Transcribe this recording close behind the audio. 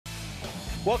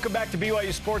Welcome back to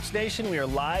BYU Sports Nation. We are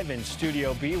live in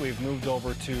Studio B. We've moved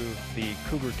over to the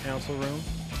Cougar Council Room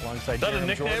alongside Is that Jeremy a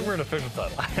nickname Jordan. or an official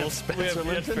title?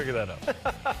 We have to figure that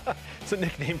out. It's a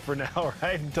nickname for now,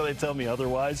 right? Until they tell me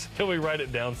otherwise. Until we write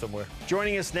it down somewhere.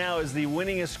 Joining us now is the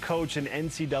winningest coach in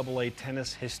NCAA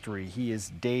tennis history. He is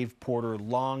Dave Porter,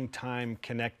 longtime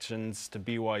connections to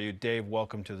BYU. Dave,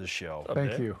 welcome to the show.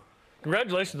 Thank you.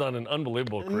 Congratulations on an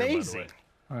unbelievable career, Amazing. by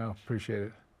the way. Well, appreciate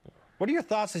it. What are your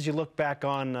thoughts as you look back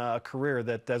on a career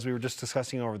that, as we were just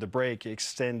discussing over the break,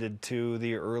 extended to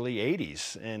the early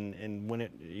 80s and when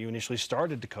you initially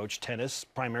started to coach tennis,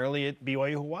 primarily at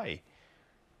BYU Hawaii?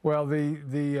 Well,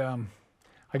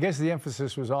 I guess the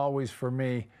emphasis was always for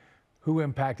me who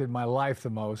impacted my life the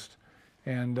most,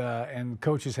 and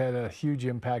coaches had a huge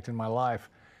impact in my life.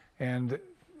 And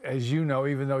as you know,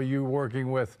 even though you're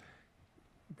working with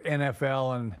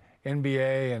NFL and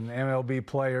NBA and MLB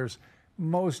players,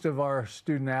 most of our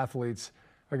student athletes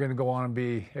are going to go on and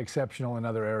be exceptional in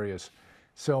other areas.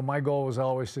 So my goal was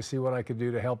always to see what I could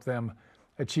do to help them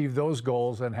achieve those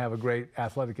goals and have a great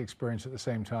athletic experience at the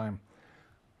same time.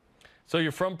 So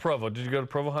you're from Provo. Did you go to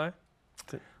Provo High?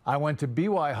 I went to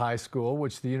BY High School,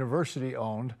 which the university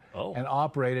owned and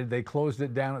operated. They closed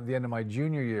it down at the end of my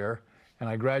junior year, and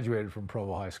I graduated from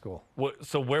Provo High School.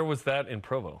 So where was that in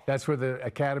Provo? That's where the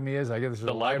academy is. I guess there's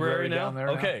the a library now? down there.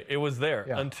 Okay, it was there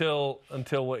Yeah. until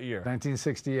what year?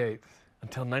 1968.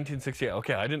 Until 1968.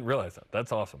 Okay, I didn't realize that.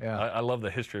 That's awesome. Yeah. I love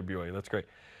the history of BYU. That's great.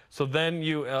 So then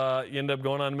you end up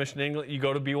going on a mission to England. You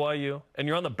go to BYU, and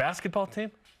you're on the basketball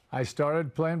team? I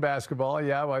started playing basketball.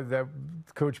 Yeah,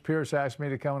 Coach Pierce asked me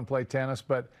to come and play tennis,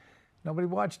 but nobody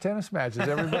watched tennis matches.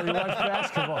 Everybody watched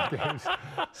basketball games.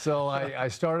 So I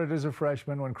started as a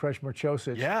freshman when Kreshmer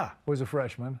Chosic was a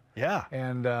freshman. Yeah.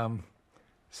 And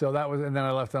so that was, and then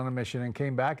I left on a mission and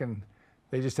came back, and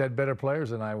they just had better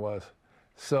players than I was.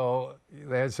 So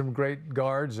they had some great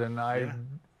guards, and I,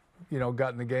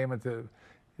 got in the game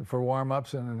for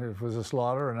warm-ups, and it was a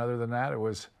slaughter. And other than that, it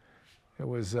was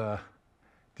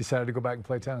decided to go back and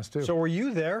play tennis too. So were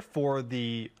you there for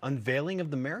the unveiling of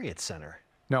the Marriott Center?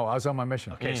 No, I was on my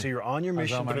mission. Okay, so you're on your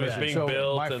mission. But it was being so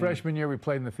built. My freshman year, we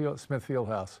played in the Smith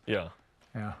Fieldhouse. Yeah.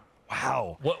 Yeah.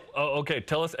 Wow. Okay,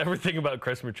 tell us everything about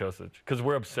Kreshmer Chosic, because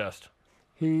we're obsessed.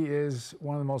 He is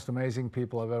one of the most amazing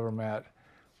people I've ever met.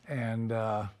 And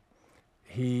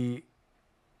he,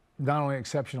 not only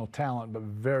exceptional talent, but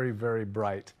very, very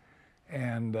bright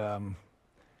and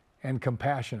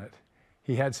compassionate.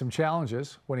 He had some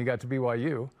challenges when he got to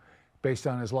BYU based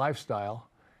on his lifestyle,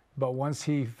 but once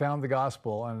he found the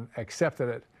gospel and accepted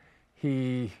it,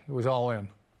 he was all in,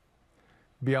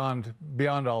 beyond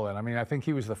all in. I mean, I think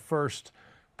he was the first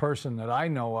person that I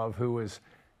know of who was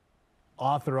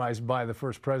authorized by the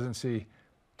First Presidency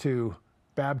to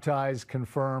baptize,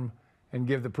 confirm, and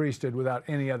give the priesthood without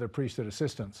any other priesthood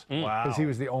assistance. Wow. Because he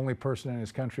was the only person in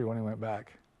his country when he went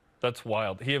back. That's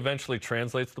wild. He eventually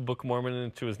translates the Book of Mormon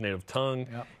into his native tongue.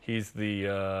 Yep. He's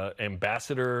the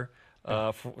ambassador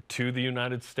to the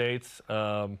United States.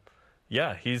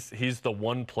 He's the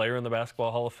one player in the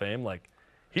Basketball Hall of Fame. Like,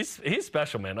 he's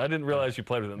special, man. I didn't realize you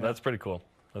played with him. Yeah. That's pretty cool.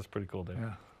 That's pretty cool, Dave.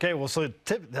 Yeah. Okay, well, so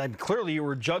clearly you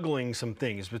were juggling some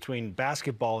things between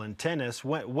basketball and tennis.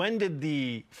 When did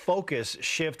the focus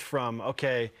shift from,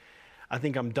 okay, I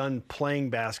think I'm done playing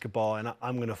basketball and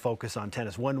I'm going to focus on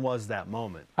tennis? When was that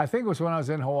moment? I think it was when I was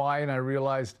in Hawaii and I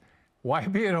realized why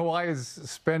be in Hawaii is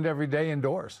spend every day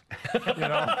indoors,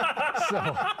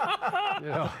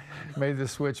 So, made the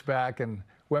switch back and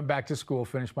went back to school,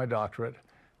 finished my doctorate,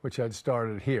 which I'd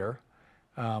started here.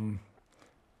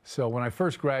 So when I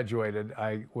first graduated,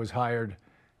 I was hired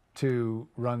to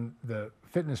run the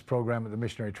fitness program at the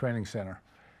Missionary Training Center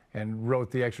and wrote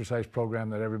the exercise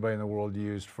program that everybody in the world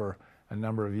used for a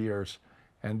number of years.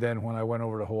 And then when I went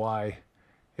over to Hawaii,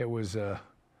 it was,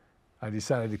 I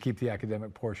decided to keep the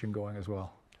academic portion going as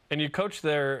well. And you coached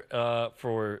there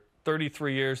for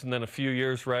 33 years and then a few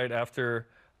years right after,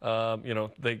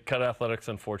 they cut athletics,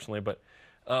 unfortunately. But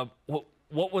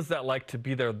what was that like to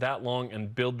be there that long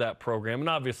and build that program? And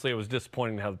obviously it was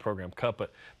disappointing to have the program cut,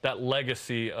 but that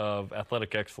legacy of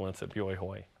athletic excellence at BYU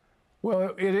Hawaii.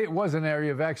 Well, it was an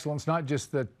area of excellence, not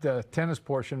just the tennis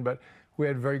portion, but we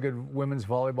had a very good women's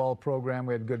volleyball program.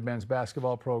 We had a good men's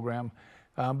basketball program.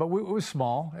 But it was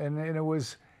small, and it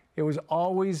was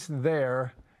always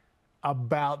there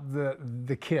about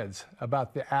the kids,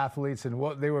 about the athletes and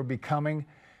what they were becoming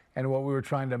and what we were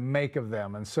trying to make of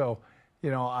them. And so,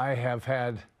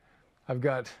 I've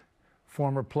got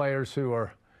former players who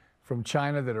are from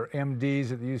China that are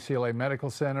MDs at the UCLA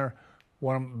Medical Center.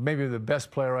 Maybe the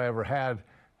best player I ever had,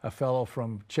 a fellow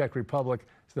from Czech Republic,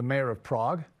 is the mayor of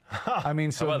Prague. I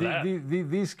mean, so How about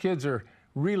these kids are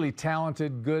really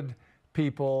talented, good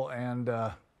people, and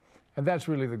that's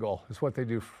really the goal. It's what they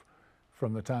do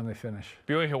from the time they finish.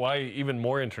 BYU Hawaii even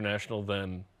more international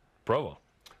than Provo.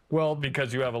 Well,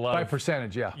 Because you have a lot by of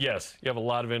percentage, yeah. Yes, you have a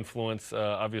lot of influence,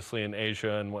 obviously in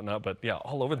Asia and whatnot, but yeah,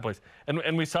 all over the place.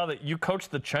 And we saw that you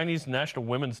coached the Chinese national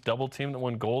women's double team that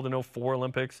won gold in '04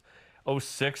 Olympics,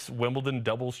 '06 Wimbledon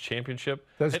doubles championship.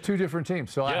 That's two different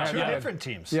teams. So Yeah, I had, Two I had- different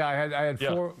teams. Yeah, I had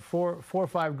Yeah. four or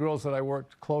five girls that I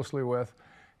worked closely with,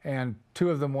 and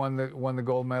two of them won the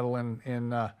gold medal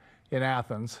in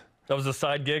Athens. That was a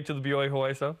side gig to the BYU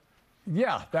Hawaii stuff?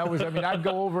 Yeah, that was. I mean, I'd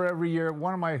go over every year.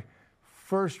 One of my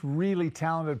first really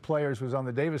talented players was on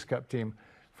the Davis Cup team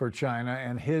for China,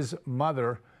 and his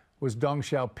mother was Deng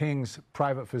Xiaoping's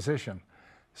private physician.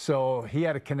 So he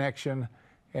had a connection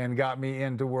and got me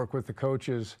in to work with the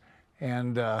coaches.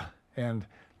 And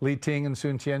Li Ting and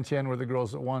Sun Tiantian were the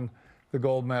girls that won the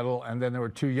gold medal. And then there were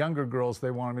two younger girls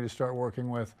they wanted me to start working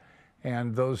with.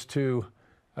 And those two,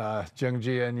 Zheng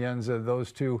Jia and Yenza,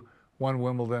 those two won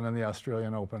Wimbledon and the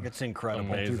Australian Open. It's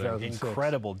incredible. Amazing. 2006.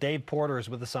 Incredible. Dave Porter is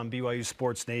with us on BYU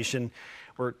Sports Nation.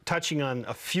 We're touching on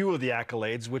a few of the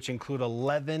accolades, which include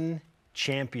 11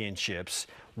 championships,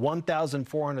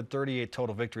 1,438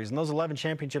 total victories. And those 11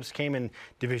 championships came in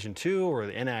Division II or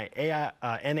the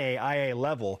NAIA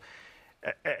level.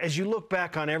 As you look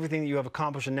back on everything that you have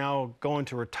accomplished and now going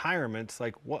to retirement, it's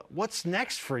like, what's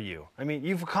next for you? I mean,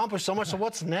 you've accomplished so much, so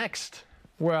what's next?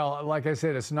 Well, like I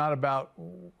said, it's not about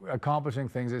accomplishing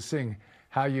things. It's seeing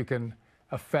how you can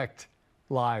affect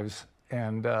lives.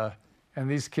 And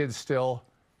these kids still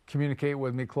communicate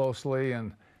with me closely,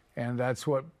 and that's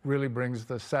what really brings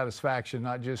the satisfaction,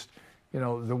 not just,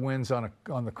 the wins on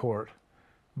the court.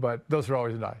 But those are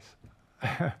always nice.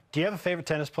 Do you have a favorite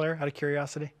tennis player, out of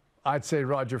curiosity? I'd say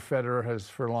Roger Federer has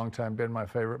for a long time been my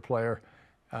favorite player,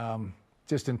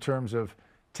 just in terms of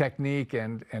technique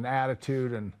and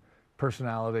attitude and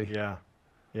personality.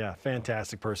 Yeah,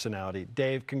 fantastic personality.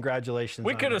 Dave, congratulations.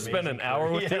 We on could an have spent amazing an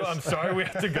hour with career. you. Yes. I'm sorry we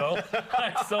have to go.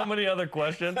 I have so many other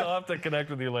questions. I'll have to connect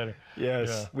with you later. Yes,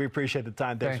 Yeah. we appreciate the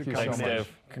time. Thanks Thank for you coming so Thanks, in. much.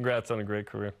 Dave. Congrats on a great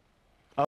career.